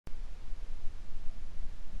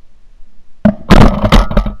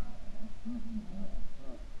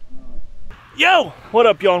Yo, what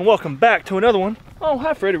up y'all, and welcome back to another one. Oh,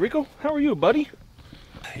 hi Frederico, how are you, buddy?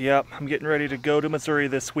 Yep, I'm getting ready to go to Missouri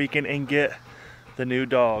this weekend and get the new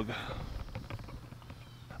dog.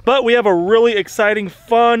 But we have a really exciting,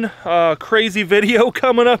 fun, crazy video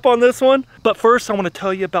coming up on this one. But first, I want to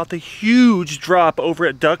tell you about the huge drop over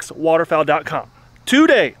at duckswaterfowl.com.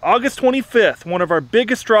 Today, August 25th, one of our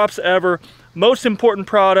biggest drops ever, most important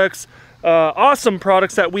products, awesome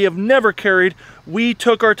products that we have never carried. We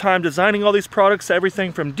took our time designing all these products,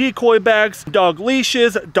 everything from decoy bags, dog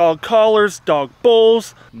leashes, dog collars, dog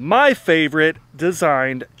bowls. My favorite,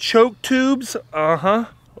 designed choke tubes.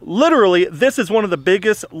 Literally, this is one of the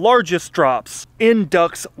biggest, largest drops in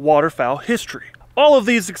ducks waterfowl history. All of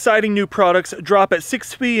these exciting new products drop at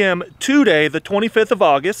 6 p.m. today, the 25th of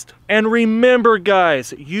August. And remember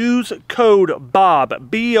guys, use code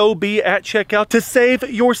BOB, B-O-B at checkout to save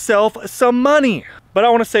yourself some money. But I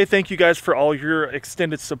want to say thank you guys for all your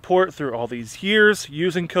extended support through all these years.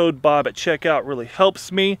 Using code BOB at checkout really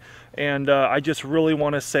helps me. And I just really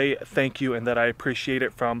want to say thank you and that I appreciate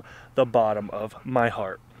it from the bottom of my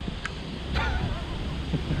heart.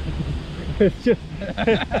 It's just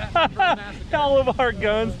all of our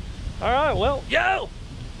guns. All right, well, yo!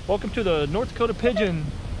 Welcome to the North Dakota Pigeon.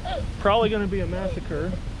 Probably going to be a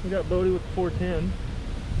massacre. We got Bodie with 410.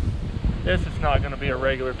 This is not going to be a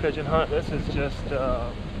regular pigeon hunt. This is just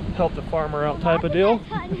help the farmer out type of deal.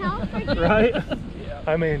 Right?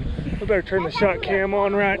 I mean, we better turn the shot cam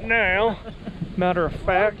on right now. Matter of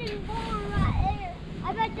fact.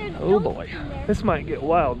 Oh boy, this might get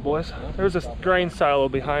wild, boys. There's this grain silo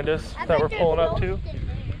behind us that we're pulling up to.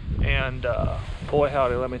 And boy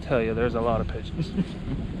howdy, let me tell you, there's a lot of pigeons.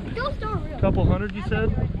 Couple hundred, you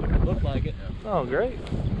said? Looked like it. Oh, great.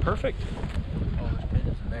 Perfect.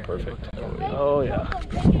 Perfect. Oh yeah.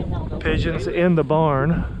 Pigeons in the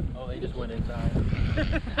barn. Oh, they just went inside.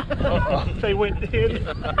 They went in.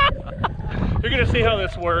 You're gonna see how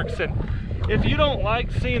this works, and if you don't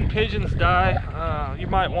like seeing pigeons die, you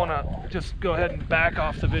might want to just go ahead and back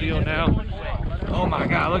off the video now. Oh my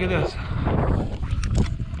God, look at this.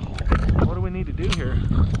 What do we need to do here?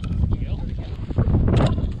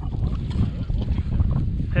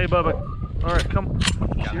 Hey Bubba. All right, come.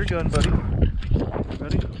 To your gun, buddy.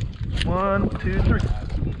 Ready? 1, 2, 3.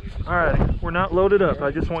 All right, we're not loaded up. I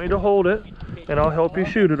just want you to hold it, and I'll help you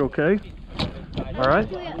shoot it, okay? All right?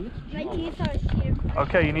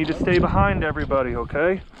 Okay, you need to stay behind everybody,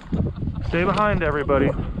 okay? Stay behind everybody.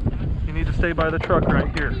 You need to stay by the truck right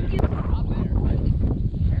here.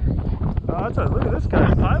 Oh, look at this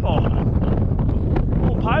guy's piebald.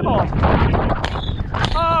 Oh, piebald.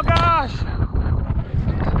 Oh, gosh.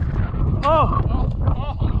 Oh.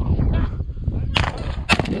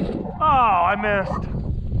 Oh, I missed.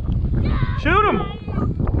 Shoot him.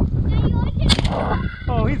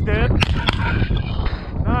 Oh, he's dead.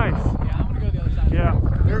 Nice. Yeah. Oh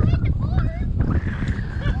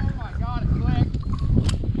my God, it's clicked.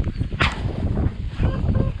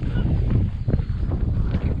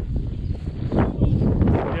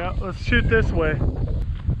 Yeah, let's shoot this way.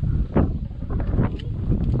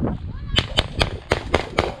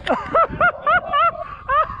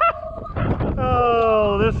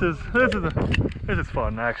 Oh, this is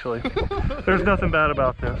fun actually. There's nothing bad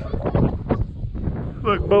about this.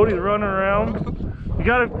 Look, Bodie's running around. You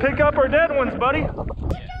gotta pick up our dead ones, buddy.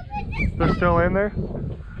 They're still in there.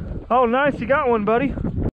 Oh, nice, you got one, buddy.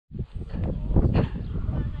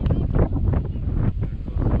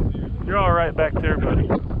 You're all right back there, buddy.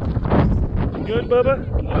 You good, Bubba?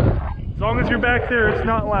 As long as you're back there, it's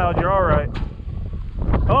not loud. You're all right.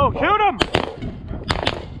 Oh, shoot him!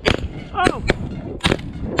 Oh!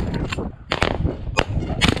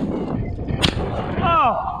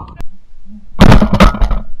 Oh!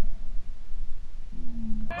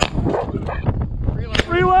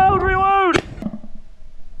 Reload, reload!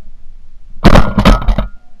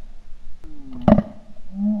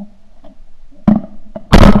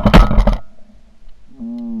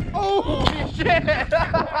 Oh shit!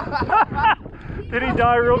 Did he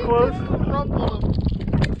die real close? Oh.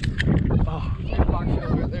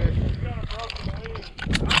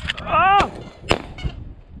 Oh!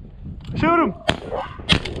 Shoot him!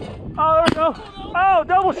 Oh, there we go. Oh,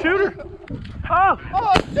 double shooter! Oh!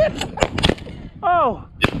 Oh shit! Oh!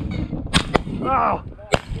 Oh!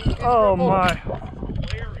 Oh my!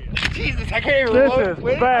 Jesus, I can't even This load. is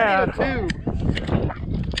Wait, bad. I need a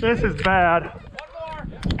 2. This is bad.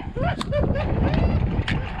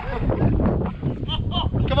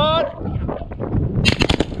 Come on!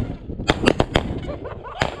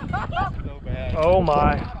 So bad. Oh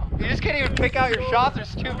my. You just can't even pick out your shots,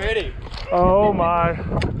 there's too many. Oh my.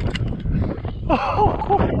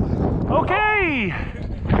 Okay,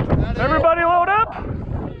 everybody load up.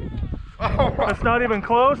 That's not even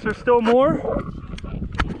close, there's still more.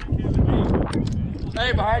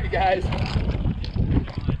 Hey, behind you guys.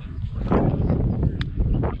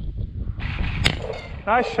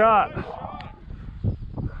 Nice shot.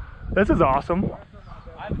 This is awesome.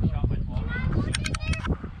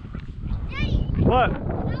 What?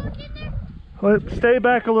 Stay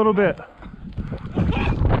back a little bit.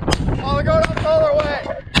 Oh, they're going up the other way.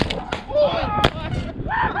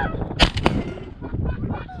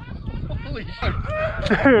 Holy shit.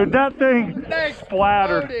 Dude, that thing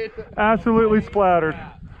splattered. Absolutely splattered.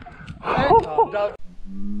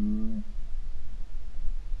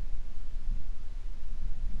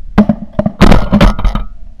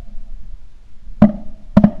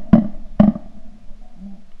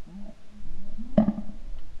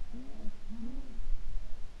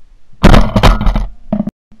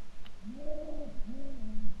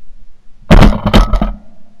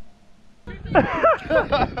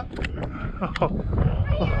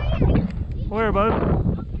 Where, bud?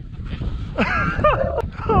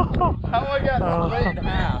 How I got split in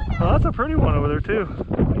half? Oh, that's a pretty one over there too.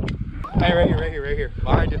 Hey, right here.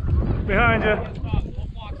 Behind you. Behind you.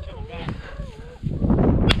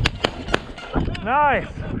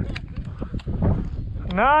 Nice.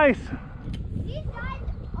 Nice.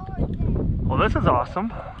 Well, this is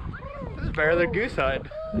awesome. This is better than goose hunt.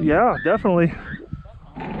 Yeah, definitely.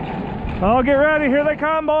 Oh, get ready. Here they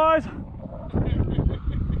come, boys. Here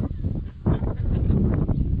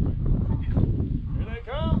they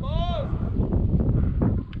come, boys.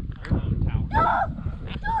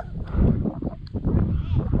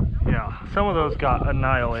 Yeah, some of those got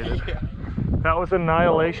annihilated. Yeah. That was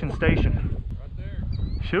Annihilation Station. Right there.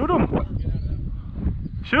 Shoot them.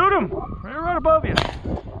 Shoot them. Right above you.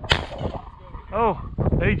 Oh,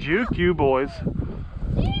 they juked you, boys.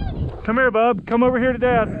 Come here, bub. Come over here to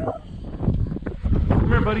Dad. Come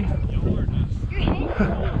here, buddy.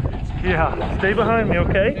 Yeah, stay behind me,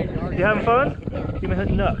 okay? You having fun? Give me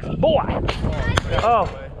hitting nuts. Boy! Oh.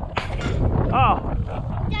 Oh.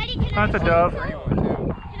 That's a dove.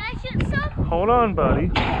 Can I shoot some? Hold on, buddy.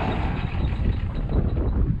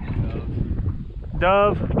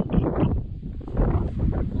 Dove.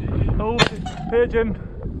 Oh, pigeon.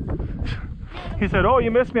 He said, oh, you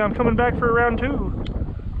missed me. I'm coming back for round 2.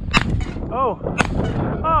 Oh.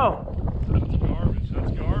 Oh. That's garbage.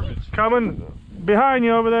 That's garbage. Coming behind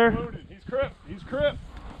you over there. Loaded. He's crip. He's crip.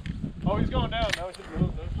 Oh, he's going down. Now he's just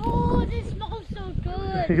moving. Oh, this smells so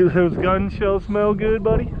good. Those gun shells smell good,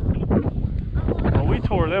 buddy. Well, we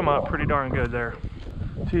tore them up pretty darn good there.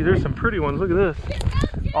 Gee, there's some pretty ones. Look at this.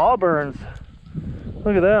 Auburns.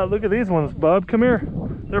 Look at that. Look at these ones, bub. Come here.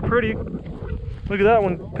 They're pretty. Look at that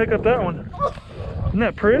one. Pick up that one. Isn't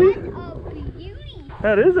that pretty? Beauty.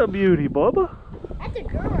 That is a beauty, Bubba. That's a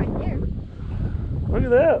girl right there. Look at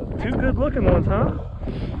that. 2 good looking ones, huh?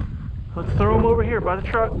 Let's throw them over here by the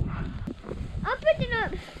truck. I'm picking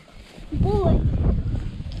up bullets.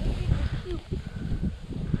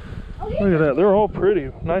 Look at that. They're all pretty.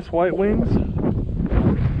 Nice white wings.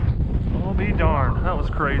 I'll be darned. That was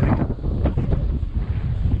crazy.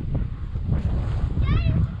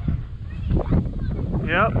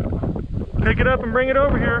 Yep. Pick it up and bring it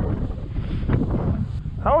over here.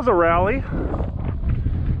 How was a rally?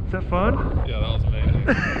 Is that fun? Yeah, that was amazing.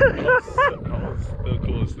 that was the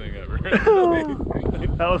coolest thing ever.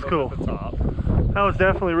 That was cool. At the top. That was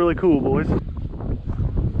definitely really cool, boys.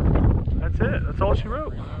 That's it. That's all she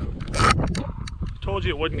wrote. Told you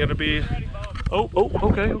it wasn't going to be... Oh,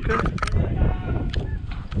 okay.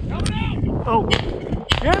 Oh,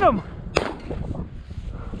 get him!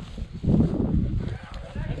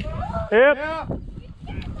 Yep. Yeah.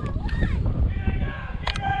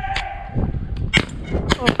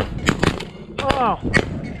 Oh.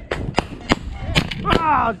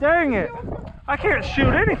 Ah, dang it. I can't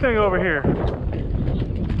shoot anything over here.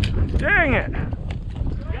 Dang it.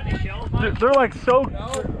 They're like so...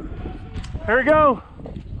 Here we go.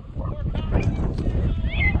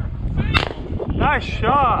 Nice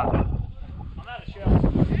shot.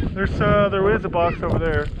 There is a box over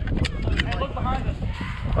there. Hey, look behind us.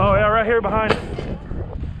 Oh yeah, right here behind us.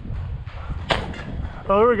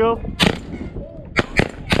 Oh, there we go.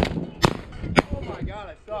 Oh my god,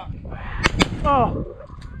 I suck. Oh.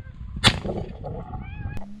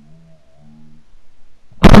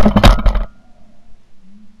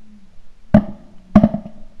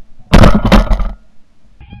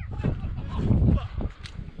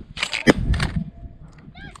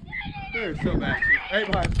 They're so bad. Hey,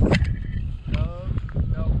 behind. No.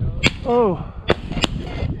 Oh.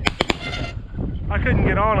 I couldn't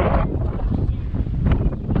get on him.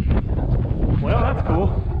 cool.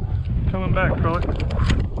 Coming back, probably.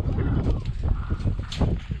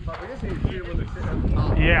 But we just need to see where they're sitting at the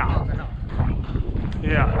top. Yeah.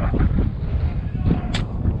 Yeah.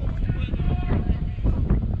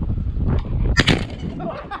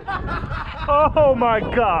 Oh my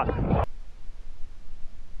God.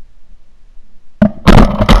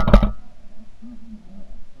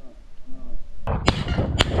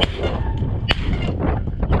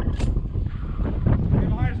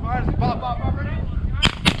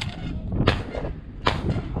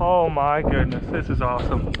 Oh my goodness, this is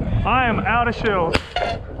awesome. I am out of shells.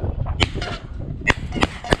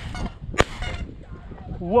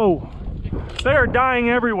 Whoa. They are dying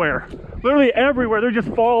everywhere. Literally everywhere. They're just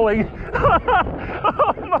falling.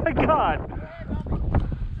 Oh my God.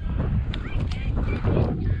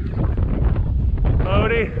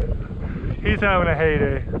 Odie, he's having a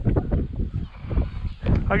heyday.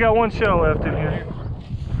 I got one shell left in here.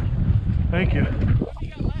 Thank you.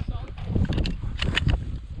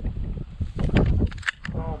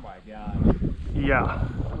 Oh my God. Yeah.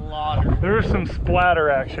 Slaughter. There's some splatter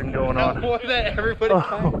action going on. What that everybody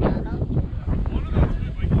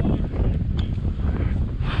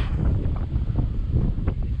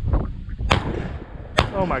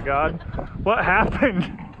Oh my God. What happened?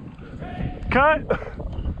 Cut.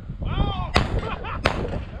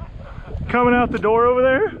 Coming out the door over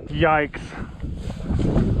there? Yikes.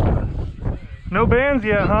 No bands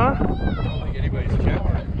yet, huh? I don't think anybody's checked.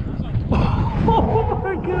 Oh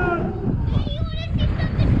my God.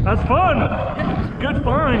 That's fun. Good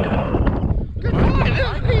find. Good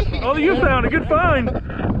find. Oh, you found a good find.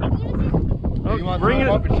 Oh, You want to ring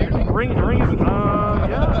throw it. them up and shoot them? Ring it.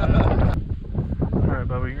 Yeah. All right,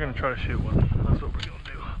 Bubba, you're gonna try to shoot one. That's what we're gonna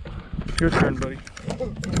do. Your turn, buddy.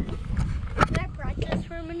 Can I practice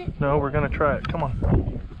for a minute? No, we're gonna try it. Come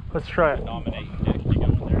on. Let's try it. Dominate. Yeah, you go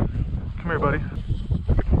in there. Come here, buddy.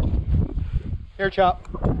 Here, Chop.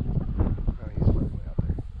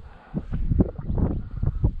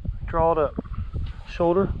 Draw it up.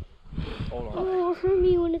 Shoulder. Hold on. Oh, for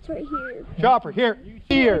me when it's right here. Chopper, here.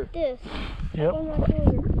 Here. Like this. Yep. On my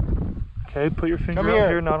shoulder. Okay, put your finger Come up here.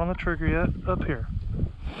 here, not on the trigger yet. Up here.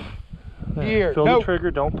 There. Here. Feel No. the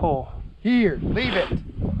trigger, don't pull. Here. Leave it.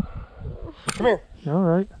 Come here. All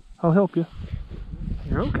right, I'll help you.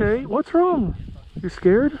 You're okay. What's wrong? You're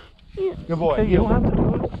scared? Good boy. Okay, you don't have to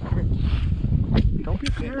do it. Don't be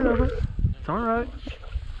scared of it. It's all right.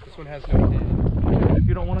 This one has no head.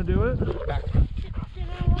 You don't want to do it? Back. Did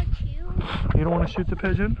I want you? You don't want to shoot the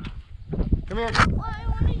pigeon? Come here. Well, I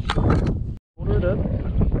want to Shoulder it up.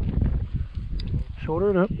 Shoulder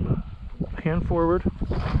it up. Hand forward.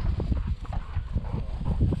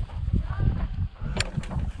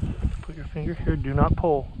 Put your finger here. Do not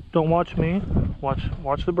pull. Don't watch me.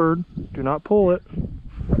 Watch the bird. Do not pull it.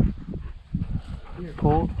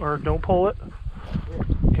 Pull or don't pull it.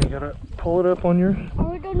 Okay, you gotta pull it up on your. Are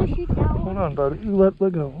we gonna shoot that Hold one? on, buddy. You let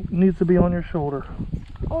go. It needs to be on your shoulder.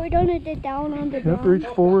 Are we gonna do down on the Yep. ground? Reach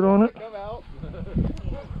forward on it. Come out.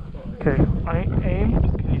 Okay. Aim.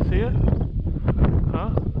 Can you see it? Huh?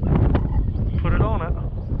 Put it on it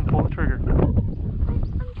and pull the trigger.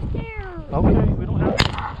 I'm scared. Okay. We don't have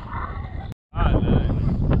to.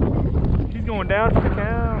 He's going down for the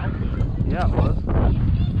count. Yeah, it was.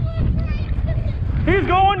 He's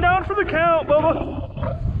going down for the count, Bubba.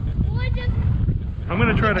 What just... I'm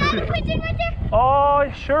gonna try to Is that shoot. a pigeon right there? Oh,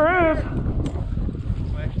 it sure is.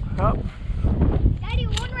 Yep. Daddy,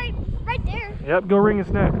 one right there. Yep. Go wring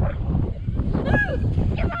his neck. Get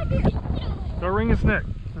right there. Go wring his neck.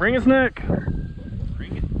 Wring his neck.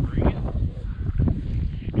 Bring it. Bring it.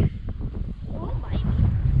 Oh my.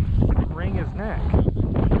 Wring his neck.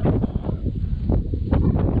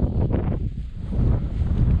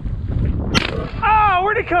 Ah,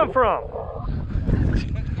 where'd he come from?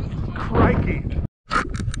 Crikey. Well,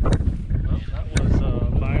 that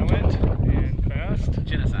was violent and fast.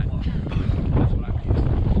 Genocide. That's what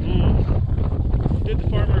I mean. Did the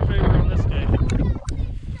farmer a favor on this day.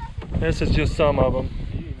 This is just some of them.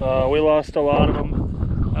 We lost a lot of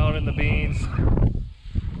them out in the beans.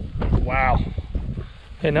 Wow.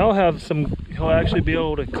 And now have some, he'll actually be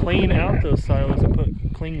able to clean out those silos and put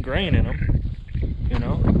clean grain in them, you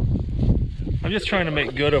know. I'm just trying to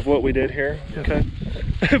make good of what we did here, okay?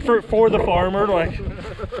 for the farmer, like,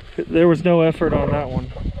 there was no effort on that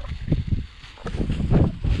one.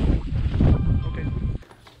 Okay.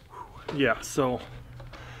 Yeah, so,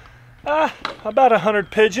 about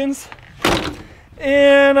 100 pigeons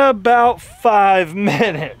in about 5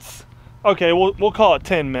 minutes. Okay, we'll call it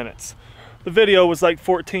 10 minutes. The video was like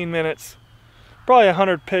 14 minutes. Probably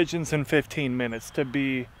 100 pigeons in 15 minutes to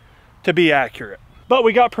be accurate. But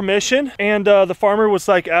we got permission, and the farmer was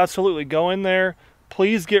like, absolutely, go in there.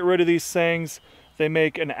 Please get rid of these things. They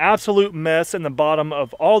make an absolute mess in the bottom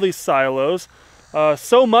of all these silos.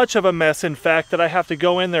 So much of a mess, in fact, that I have to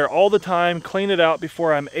go in there all the time, clean it out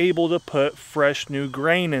before I'm able to put fresh new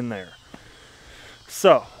grain in there.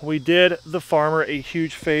 So we did the farmer a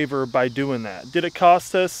huge favor by doing that. Did it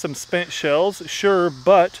cost us some spent shells? Sure,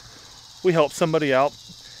 but we helped somebody out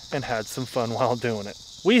and had some fun while doing it.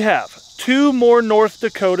 We have 2 more North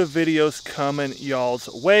Dakota videos coming y'all's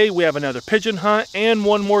way. We have another pigeon hunt and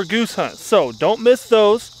 1 more goose hunt, so don't miss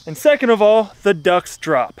those. And second of all, the ducks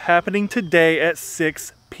drop happening today at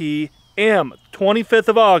 6 p.m. 25th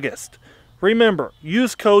of August. Remember,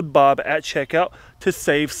 use code Bob at checkout to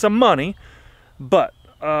save some money. But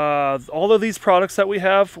all of these products that we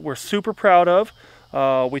have, we're super proud of.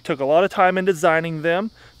 We took a lot of time in designing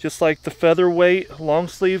them, just like the featherweight long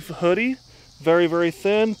sleeve hoodie. Very, very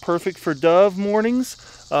thin, perfect for dove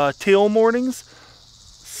mornings, teal mornings.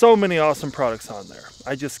 So many awesome products on there.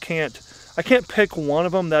 I can't pick one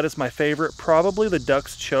of them that is my favorite. Probably the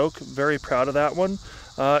Ducks choke. Very proud of that one.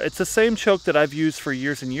 It's the same choke that I've used for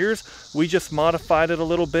years and years. We just modified it a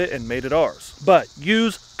little bit and made it ours. But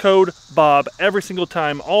use code Bob every single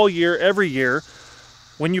time, all year, every year,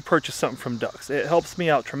 when you purchase something from Ducks. It helps me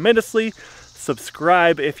out tremendously.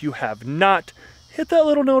 Subscribe if you have not. Hit that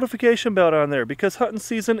little notification bell on there, because hunting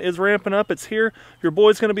season is ramping up. It's here. Your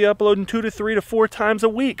boy's going to be uploading 2 to 3 to 4 times a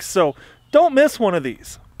week, so don't miss one of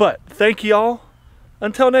these. But thank y'all.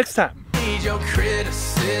 Until next time. Need your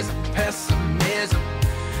criticism, pessimism.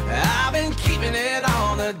 I've been keeping it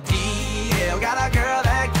on the DL. Got a girl that